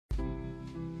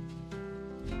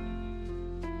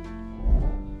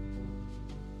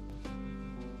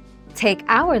Take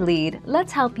our lead,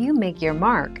 let's help you make your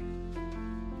mark.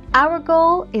 Our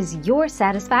goal is your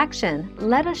satisfaction.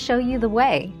 Let us show you the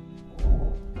way.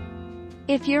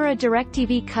 If you're a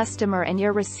DirectTV customer and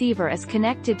your receiver is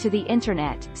connected to the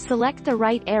internet, select the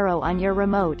right arrow on your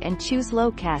remote and choose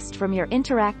Lowcast from your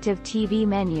interactive TV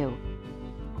menu.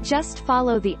 Just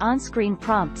follow the on-screen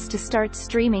prompts to start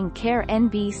streaming Care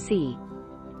NBC.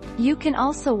 You can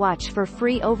also watch for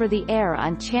free over-the-air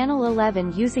on Channel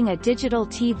 11 using a digital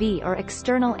TV or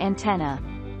external antenna.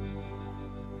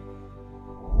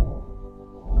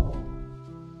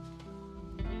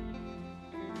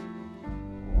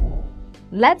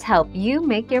 Let's help you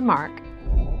make your mark.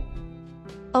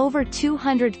 Over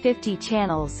 250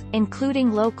 channels,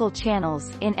 including local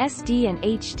channels, in SD and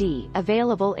HD,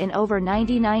 available in over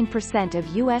 99% of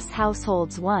U.S.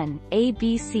 households. 1.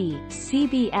 ABC,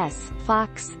 CBS,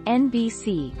 Fox,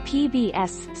 NBC,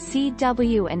 PBS,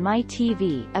 CW and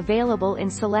MyTV, available in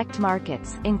select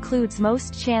markets, includes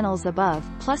most channels above,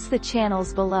 plus the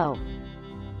channels below.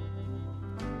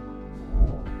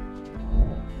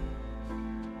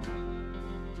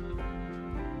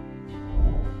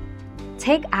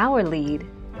 Take our lead.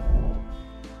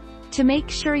 To make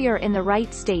sure you're in the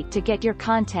right state to get your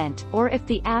content, or if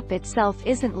the app itself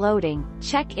isn't loading,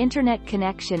 check internet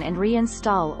connection and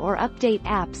reinstall or update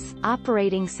apps,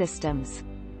 operating systems.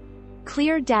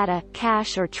 Clear data,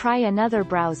 cache or try another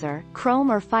browser,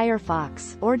 Chrome or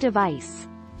Firefox, or device.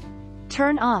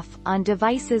 Turn off, on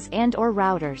devices and/or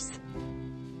routers.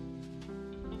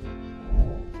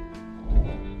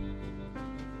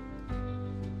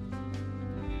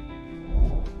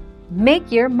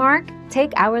 Make your mark,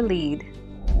 take our lead.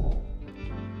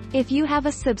 If you have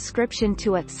a subscription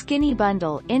to a Skinny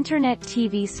Bundle internet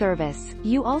TV service,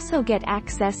 you also get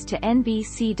access to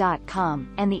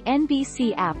NBC.com, and the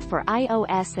NBC app for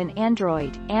iOS and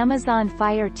Android, Amazon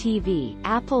Fire TV,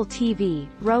 Apple TV,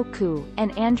 Roku,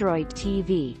 and Android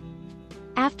TV.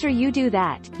 After you do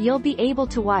that, you'll be able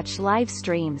to watch live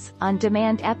streams,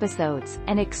 on-demand episodes,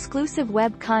 and exclusive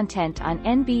web content on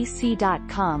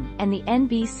NBC.com, and the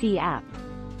NBC app.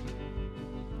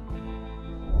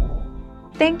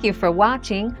 Thank you for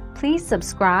watching. Please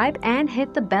subscribe and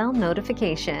hit the bell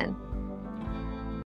notification.